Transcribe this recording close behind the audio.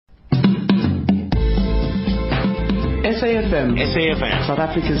SAFM. SAFM. South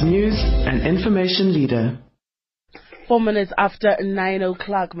Africa's news and information leader. 4 minutes after 9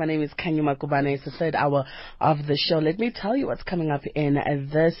 o'clock. My name is Mqulwana. It's the third hour of the show. Let me tell you what's coming up in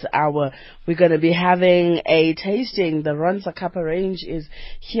this hour. We're going to be having a tasting. The Zacapa range is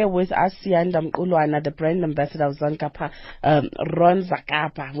here with us. Mqulwana, the brand ambassador of Zacapa.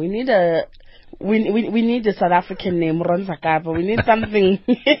 Zacapa. We need a South African name, Zacapa. We need something.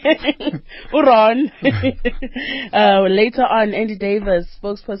 Ron. Later on, Andy Davis,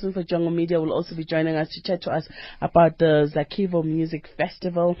 spokesperson for Jungle Media, will also be joining us to chat to us about the Zacapa Music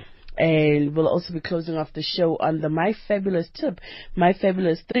Festival. And we'll also be closing off the show on the My Fabulous tip. My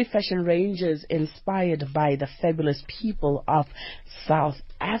Fabulous 3 fashion ranges inspired by the fabulous people of South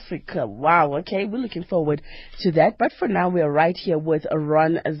Africa. Wow, okay, we're looking forward to that. But for now, we are right here with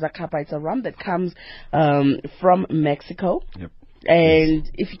Zacapa. It's a rum that comes from Mexico. Yep. And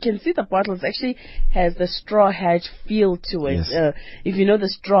if you can see, the bottle actually has the straw hat feel to it. Yes. If you know the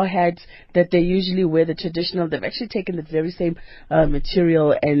straw hats that they usually wear, the traditional, they've actually taken the very same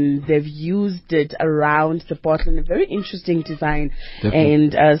material and they've used it around the bottle in a very interesting design.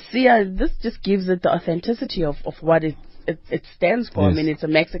 Definitely. And this just gives it the authenticity of what it stands for. Yes. I mean, it's a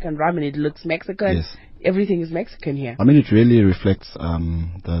Mexican rum and it looks Mexican. Yes. Everything is Mexican here. I mean, it really reflects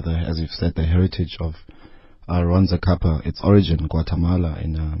the as you've said, the heritage of Zacapa, its origin, Guatemala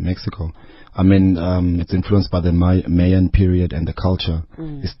in Mexico. I mean, it's influenced by the Mayan period, and the culture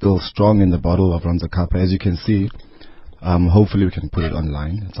is still strong in the bottle of Zacapa. As you can see, hopefully we can put it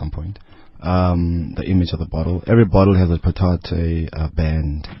online at some point. The image of the bottle. Every bottle has a patate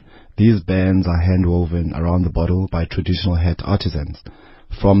band. These bands are hand woven around the bottle by traditional hat artisans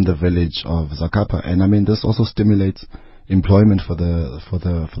from the village of Zacapa, and I mean, this also stimulates employment for the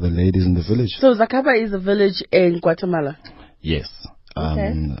ladies in the village. So Zacapa is a village in Guatemala? Yes.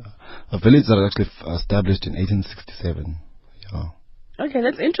 Okay. A village that was actually established in 1867. Yeah. Okay,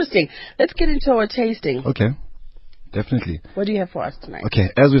 that's interesting. Let's get into our tasting. Okay, definitely. What do you have for us tonight? Okay,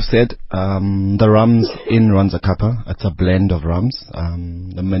 as we've said, the rums in Zacapa, it's a blend of rums.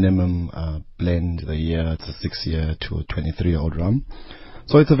 The minimum blend, the year, it's a 6-year to 23-year-old rum.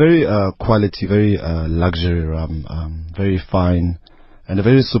 So it's a very quality, very luxury rum, very fine, and a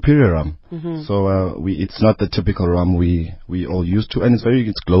very superior rum. Mm-hmm. So it's not the typical rum we all used to, and it's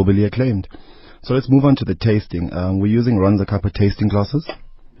globally acclaimed. So let's move on to the tasting. We're using Zacapa tasting glasses.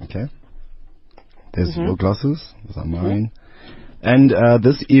 Okay, there's your glasses. Those are mine. And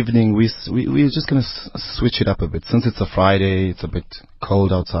this evening we're just gonna switch it up a bit. Since it's a Friday, it's a bit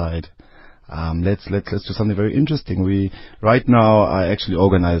cold outside. Let's do something very interesting. Right now I actually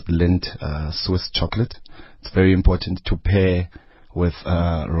organized Lindt Swiss chocolate. It's very important to pair with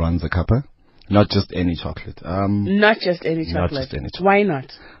Zacapa, not just any chocolate. Not just any chocolate. Not just any chocolate. Why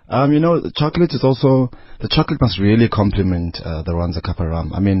not? The chocolate must really complement the Zacapa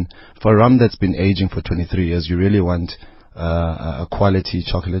rum. I mean, for a rum that's been aging for 23 years, you really want a quality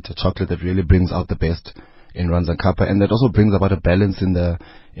chocolate, a chocolate that really brings out the best in Zacapa, and that also brings about a balance in the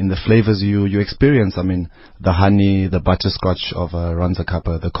flavors you experience. I mean, the honey, the butterscotch of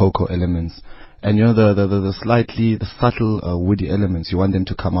Zacapa, the cocoa elements, and the subtle woody elements. You want them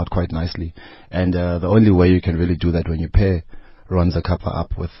to come out quite nicely, and the only way you can really do that when you pair Zacapa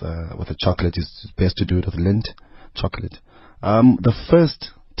up with a chocolate is best to do it with Lindt chocolate. The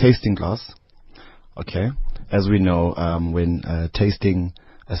first tasting glass. Okay, as we know, when tasting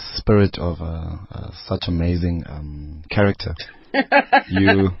a spirit of such amazing character,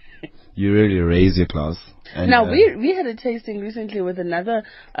 you really raise your glass. And, now we had a tasting recently with another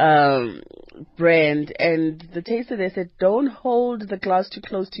brand, and the taster, they said, don't hold the glass too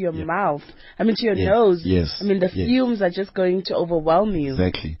close to your mouth. I mean, to your nose. Yes. I mean, the fumes are just going to overwhelm you.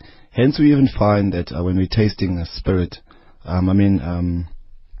 Exactly. Hence, we even find that when we're tasting a spirit,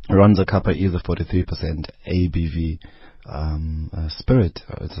 Zacapa is a 43% ABV spirit.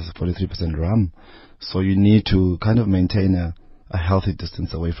 It's a 43% rum. So you need to kind of maintain a healthy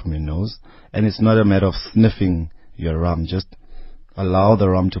distance away from your nose. And it's not a matter of sniffing your rum. Just allow the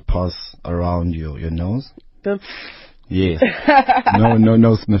rum to pass around your nose. Yes.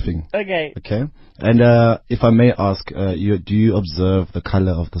 No sniffing. Okay. Okay. And if I may ask, do you observe the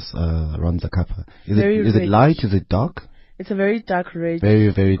color of this Zacapa? Is it light? Is it dark? It's a very dark red,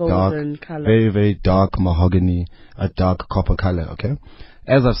 very golden dark color. Very dark mahogany, a dark copper color. Okay.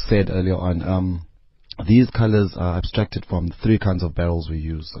 As I've said earlier on, these colors are abstracted from 3 kinds of barrels we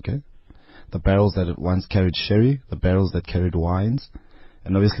use. Okay. The barrels that once carried sherry, the barrels that carried wines,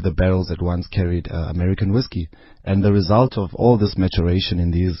 and obviously the barrels that once carried American whiskey. And the result of all this maturation in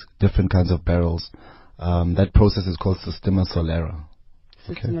these different kinds of barrels, that process is called Sistema Solera.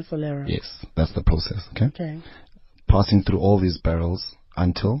 Sistema Solera. Yes, that's the process. Okay. passing through all these barrels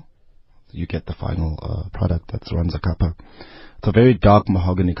until you get the final product. That's Zacapa. It's a very dark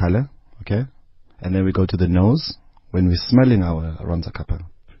mahogany color, okay? And then we go to the nose when we're smelling our Zacapa.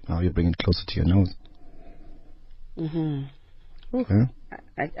 Now you bring it closer to your nose. Okay?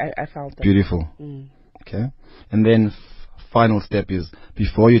 I felt that. Beautiful. Okay? And then final step is,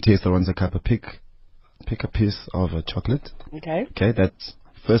 before you taste the Zacapa, pick a piece of a chocolate. Okay. Okay, that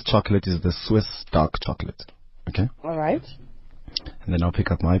first chocolate is the Swiss dark chocolate. Okay? All right. And then I'll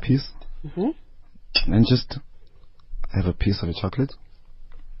pick up my piece. And just have a piece of a chocolate.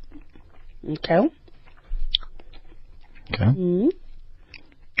 Okay. Okay.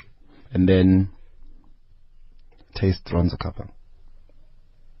 And then taste Zacapa.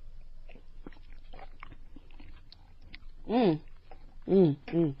 You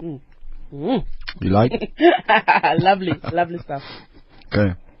like? Lovely stuff.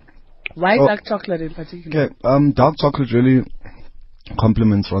 Okay. Why dark chocolate in particular? Okay. Dark chocolate really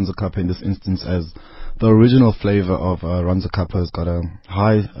complements Zacapa in this instance, as the original flavor of Zacapa has got a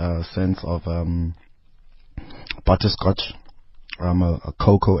high sense of butterscotch, a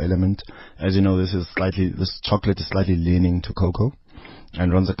cocoa element. As you know, this chocolate is slightly leaning to cocoa,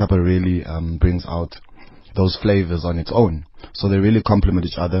 and Zacapa really brings out those flavors on its own. So they really complement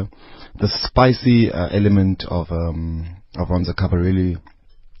each other. The spicy element of Zacapa really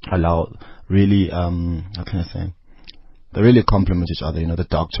how can I say? They really complement each other, the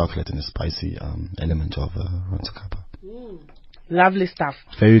dark chocolate and the spicy element of Zacapa. Lovely stuff.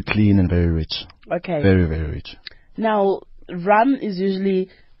 Very clean and very rich. Okay. Very, very rich. Now, rum is usually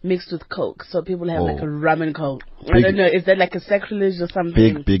mixed with Coke, so people have like a rum and Coke. I don't know, is that like a sacrilege or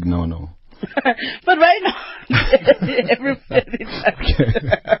something? Big no. But right now, everybody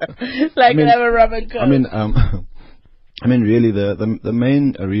like to have a rum and Coke. I mean, really, the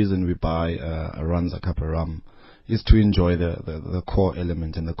main reason we buy a Zacapa rum is to enjoy the core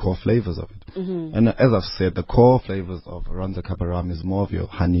element and the core flavors of it. And as I've said, the core flavors of Zacapa rum is more of your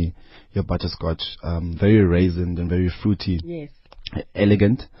honey, your butterscotch, very raisined and very fruity. Yes.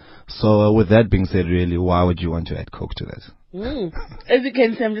 Elegant. So with that being said, really, why would you want to add Coke to that? As you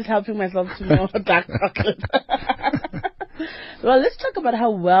can see, I'm just helping myself to more dark chocolate. Well, let's talk about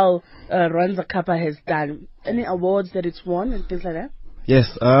how well Zacapa has done. Any awards that it's won and things like that?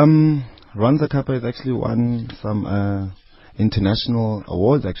 Yes, Zacapa has actually won some international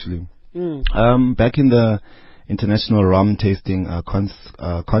awards, actually. Back in the international rum tasting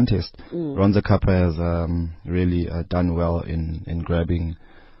contest, Zacapa has really done well in grabbing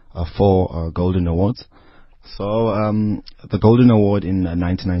 4 golden awards. So the golden award in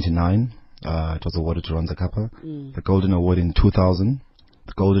 1999, it was awarded to Zacapa. The golden award in 2000,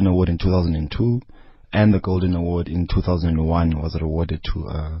 the golden award in 2002, and the golden award in 2001 was awarded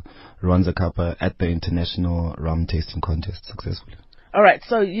to Zacapa at the international rum tasting contest successfully. All right,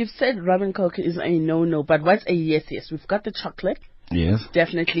 so you've said rum and Coke is a no-no, but what's a yes? We've got the chocolate. Yes.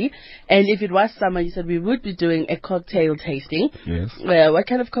 Definitely. And if it was summer, you said we would be doing a cocktail tasting. Yes. What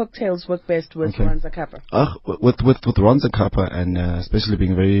kind of cocktails work best with Zacapa? With Zacapa, and especially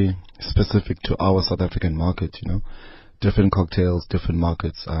being very specific to our South African market, different cocktails, different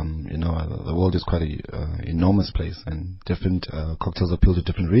markets. The world is quite a enormous place, and different cocktails appeal to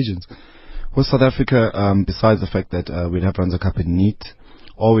different regions. With South Africa, besides the fact that we'd have Zacapa neat,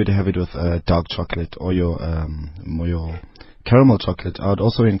 or we'd have it with dark chocolate or your caramel chocolate, I would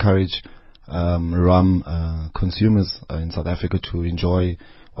also encourage rum consumers in South Africa to enjoy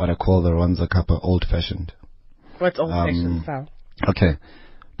what I call the Zacapa old-fashioned. What's old-fashioned style? Okay.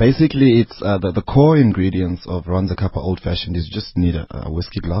 Basically, it's the core ingredients of Zacapa old-fashioned is you just need a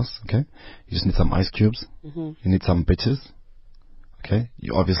whiskey glass, okay? You just need some ice cubes. You need some bitters, okay?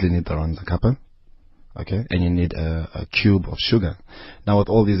 You obviously need the Zacapa, okay? And you need a cube of sugar. Now, with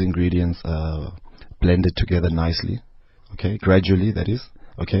all these ingredients blended together nicely, okay, gradually, that is,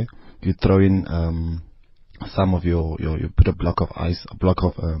 okay, you throw in some of you put a block of ice, a block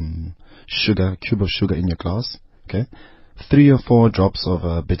of sugar, cube of sugar in your glass, okay, 3 or 4 drops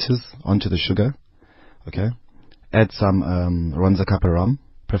of bitters onto the sugar, okay, add some Zacapa rum,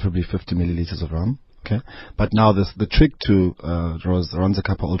 preferably 50 milliliters of rum, okay, but now the trick to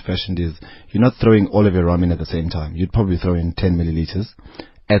Zacapa old fashioned is you're not throwing all of your rum in at the same time. You'd probably throw in 10 milliliters,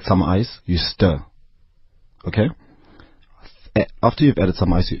 add some ice, you stir, okay. After you've added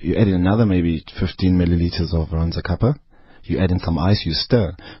some ice, you add in another maybe 15 milliliters of Zacapa. You add in some ice, you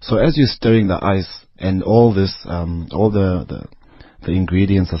stir. So as you're stirring the ice and all this, all the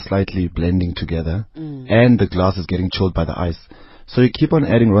ingredients are slightly blending together, and the glass is getting chilled by the ice. So you keep on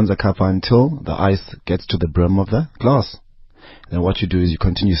adding Zacapa until the ice gets to the brim of the glass. And what you do is you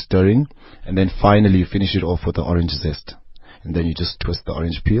continue stirring, and then finally you finish it off with the orange zest. And then you just twist the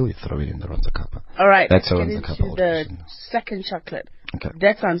orange peel, you throw it in the Zacapa. All right. That's a let's get Zacapa into the second chocolate. Okay.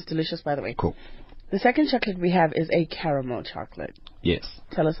 That sounds delicious, by the way. Cool. The second chocolate we have is a caramel chocolate. Yes.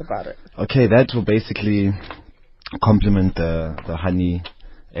 Tell us about it. Okay, that will basically complement the honey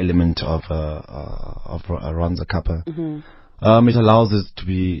element of Zacapa. It allows it to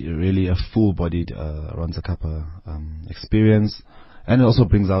be really a full-bodied Zacapa experience, and it also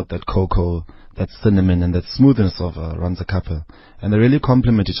brings out that cocoa, that cinnamon, and that smoothness of Zacapa. And they really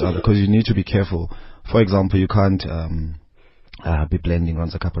complement each other because you need to be careful. For example, you can't be blending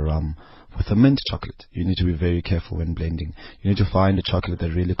Zacapa rum with a mint chocolate. You need to be very careful when blending. You need to find a chocolate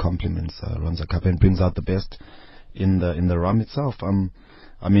that really complements Zacapa and brings out the best in the rum itself.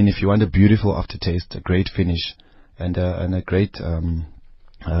 I mean, if you want a beautiful aftertaste, a great finish, and a great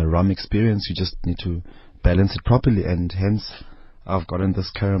rum experience, you just need to balance it properly. And hence, I've gotten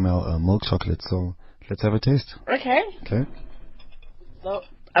this caramel milk chocolate. So let's have a taste. Okay. Okay. So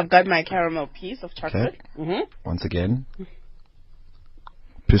I've got my caramel piece of chocolate. Okay. Once again,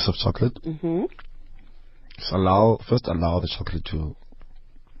 piece of chocolate. Just allow the chocolate to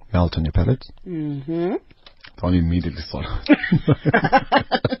melt on your palate. Don't immediately swallow.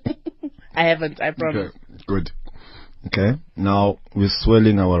 I haven't, I promise. Okay. Good. Okay. Now we're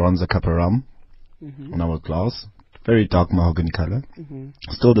swirling our Zacapa rum on our glass. Very dark mahogany color.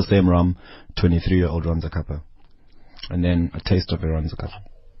 Still the same rum, 23-year-old Zacapa. And then a taste of a Zacapa.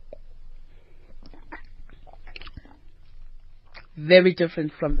 Very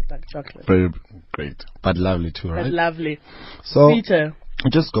different from the dark chocolate. Very great. But lovely too, right? But lovely. So Peter.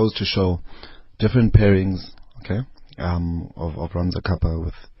 It just goes to show different pairings, okay, of Zacapa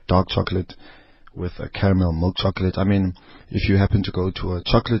with dark chocolate, with a caramel milk chocolate. I mean, if you happen to go to a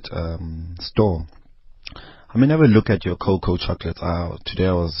chocolate store, I mean, have a look at your cocoa chocolates. Today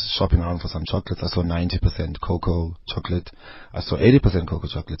I was shopping around for some chocolates. I saw 90% cocoa chocolate. I saw 80% cocoa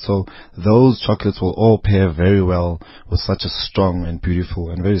chocolate. So those chocolates will all pair very well with such a strong and beautiful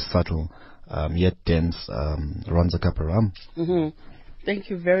and very subtle, yet dense Zacapa rum. Thank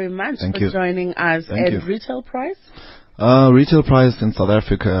you very much Thank for you. joining us. And retail price? Retail price in South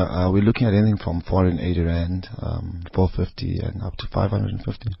Africa, we're looking at anything from 480 Rand, 450 and up to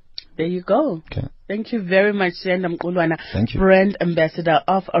 550. There you go. Okay. Thank you very much, Mqulwana. Thank you. Brand ambassador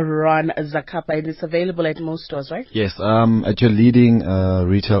of Zacapa. And it's available at most stores, right? Yes, at your leading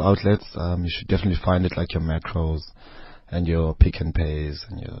retail outlets, you should definitely find it, like your Macros and your Pick and Pays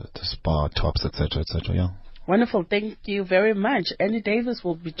and your Spar Tops, etc., yeah. Wonderful. Thank you very much. Andy Davis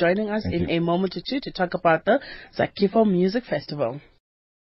will be joining us in a moment or two to talk about the Zacapa Music Festival.